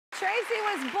Tracy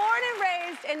was born and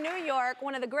raised in New York,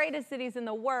 one of the greatest cities in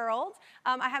the world.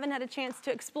 I haven't had a chance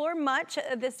to explore much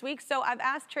this week, so I've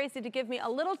asked Tracy to give me a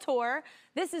little tour.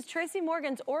 This is Tracy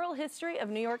Morgan's oral history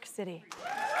of New York City.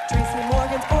 Tracy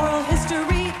Morgan's oral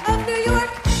history of New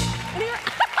York. New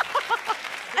York.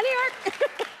 New York.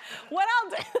 What I'll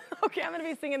do, okay, I'm gonna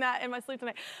be singing that in my sleep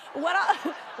tonight. What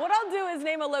I'll do is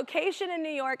name a location in New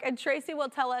York, and Tracy will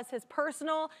tell us his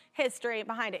personal history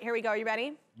behind it. Here we go, you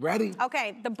ready? Ready.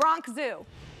 Okay, the Bronx Zoo.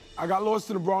 I got lost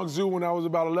in the Bronx Zoo when I was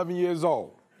about 11 years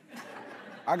old.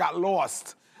 I got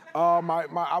lost.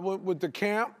 I went with the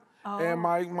camp, and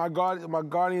my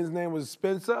guardian's name was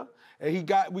Spencer, and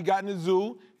we got in the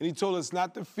zoo, and he told us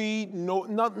not to feed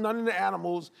none of the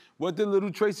animals. What did little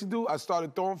Tracy do? I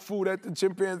started throwing food at the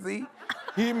chimpanzee.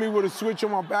 He hit me with a switch on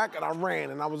my back, and I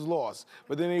ran, and I was lost.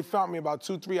 But then they found me about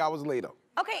 2-3 hours later.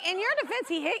 Okay, in your defense,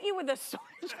 he hit you with a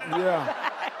switch.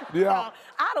 Yeah. Yeah. Well,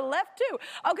 I'd have left too.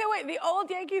 Okay, wait, the old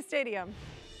Yankee Stadium.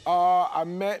 I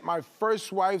met my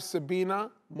first wife, Sabina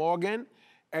Morgan,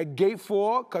 at Gate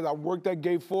 4, because I worked at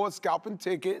Gate 4 scalping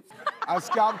tickets. I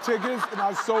scalped tickets, and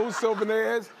I sold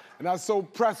souvenirs, and I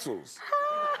sold pretzels.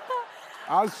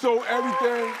 I sold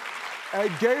everything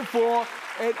at Gate 4,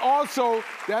 and also,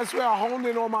 that's where I honed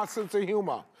in on my sense of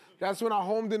humor. That's when I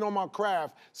honed in on my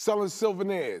craft, selling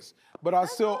souvenirs. But I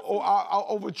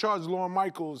overcharged Lauren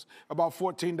Michaels about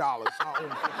 $14.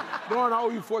 Lauren, I owe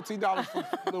you $14 for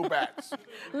little bats.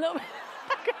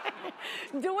 Okay.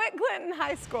 DeWitt Clinton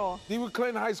High School. DeWitt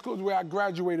Clinton High School is where I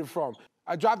graduated from.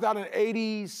 I dropped out in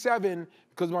 '87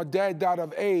 because my dad died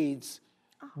of AIDS,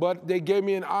 but they gave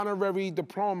me an honorary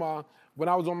diploma when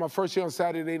I was on my first year on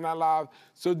Saturday Night Live.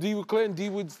 So DeWitt Clinton,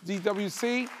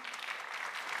 DWC.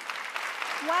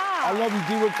 Wow. I love you,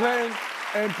 DeWitt Clinton.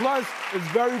 And plus, it's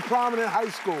very prominent high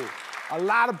school. A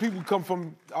lot of people come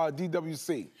from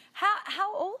DWC.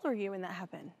 How old were you when that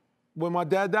happened? When my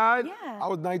dad died, yeah. I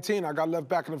was 19. I got left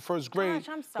back in the first grade. Gosh,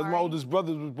 I'm sorry. Because my oldest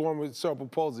brother was born with cerebral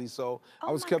palsy, so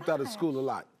I was kept out of school a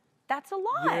lot. That's a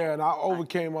lot. Yeah, and I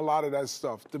overcame a lot of that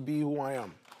stuff to be who I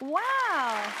am.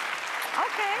 Wow.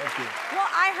 Okay. Thank you. Well,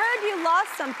 I heard you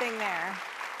lost something there.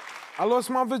 I lost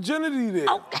my virginity there.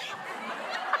 Oh.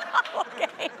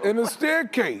 Okay. In a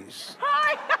staircase.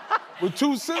 With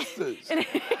 2 sisters.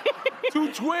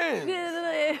 2 twins.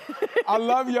 I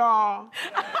love y'all.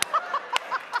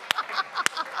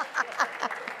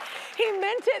 He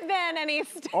meant it then, and he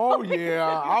still... Oh, yeah.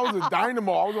 I was a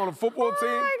dynamo. I was on a football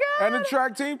team and a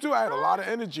track team, too. I had a lot of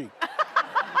energy.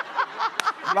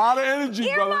 A lot of energy,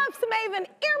 brother. Earmuffs, Maven.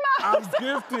 Earmuffs. I'm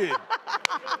gifted. Oh,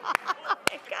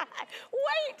 my God.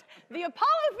 Wait. The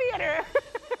Apollo Theater.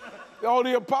 Oh,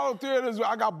 the Apollo Theater,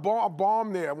 I got a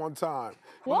bomb there one time.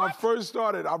 When I first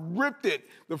started, I ripped it.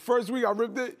 The first week I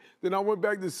ripped it, then I went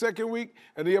back the second week,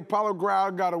 and the Apollo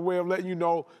crowd got a way of letting you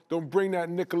know, don't bring that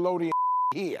Nickelodeon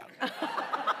here.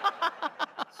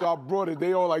 So I brought it,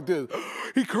 they all like this.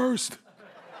 He cursed.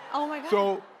 Oh my God.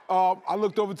 So I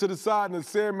looked over to the side, and the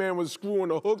Sandman was screwing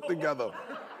the hook together.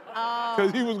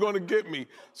 Because he was gonna get me.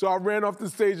 So I ran off the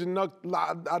stage and I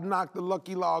knocked the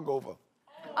lucky log over.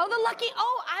 Oh, the lucky,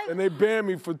 And they banned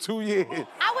me for 2 years.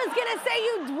 I was gonna say,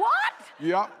 you what?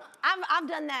 Yep. I've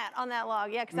done that on that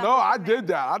log, yeah. No, I did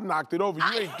that. I knocked it over.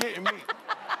 You ain't getting me.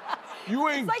 You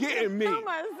ain't getting me.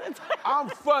 I'm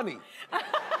funny.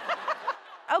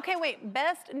 Okay, wait,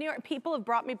 best New York, people have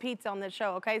brought me pizza on this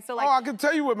show, okay? So like. Oh, I can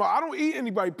tell you what, I don't eat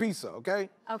anybody pizza, okay?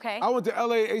 Okay. I went to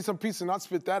LA, ate some pizza, and I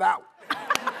spit that out.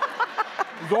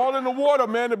 It's all in the water,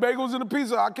 man. The bagels and the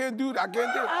pizza. I can't do that. I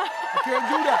can't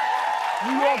do that.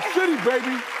 New York City,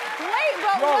 baby. Wait,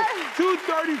 but what?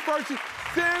 231st,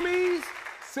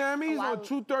 Sammy's on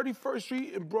 231st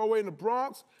Street in Broadway in the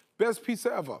Bronx. Best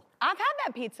pizza ever. I've had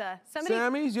that pizza.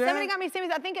 Sammy's, yeah? Somebody got me Sammy's,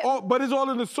 I think it. Oh, but it's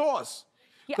all in the sauce.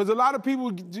 Yeah. Because a lot of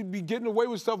people be getting away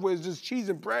with stuff where it's just cheese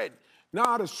and bread.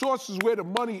 Nah, the sauce is where the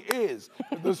money is.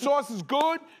 If the sauce is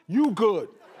good, you good.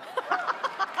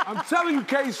 I'm telling you,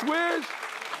 K-Swiz.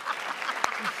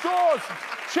 The sauce.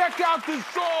 Check out the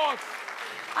sauce.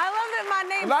 I love that my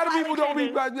name's A lot of people don't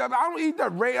eat, I don't eat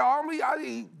that I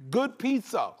eat good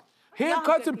pizza.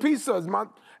 Haircuts and pizzas,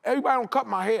 everybody don't cut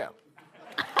my hair.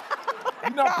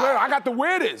 You know, I got to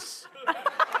wear this.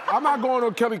 I'm not going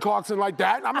to Kelly Clarkson like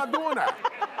that. I'm not doing that.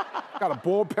 Got a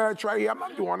bald patch right here. I'm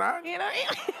not doing that. You know?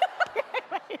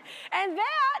 And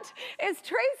that is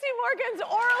Tracy Morgan's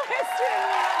oral history.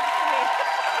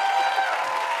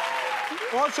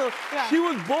 Also, she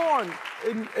was born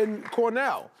in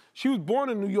Cornell. She was born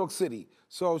in New York City,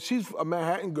 so she's a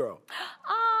Manhattan girl.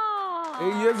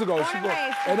 Oh. 8 years ago, she born.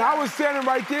 And I was standing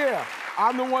right there.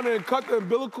 I'm the one that cut the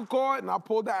umbilical cord, and I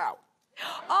pulled her out.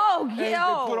 Oh, And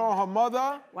yeah. they put on her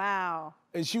mother. Wow.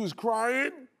 and she was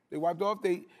crying. They wiped off,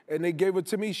 and they gave it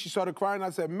to me. She started crying. I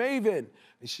said, Maven.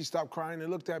 And she stopped crying and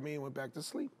looked at me and went back to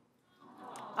sleep.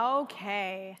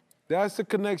 Okay. That's the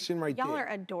connection right there. Y'all are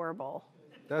adorable.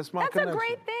 That's my connection. That's a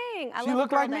great thing. I She love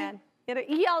look a girl like me? dad.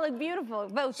 Y'all look beautiful,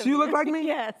 both of She you. look like me?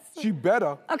 Yes. She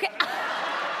better. Okay.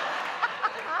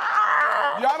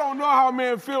 Y'all don't know how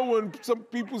men feel when some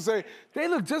people say, they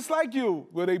look just like you.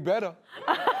 Well, they better.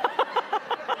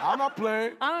 I'm not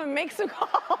playing. I'm gonna make some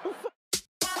calls.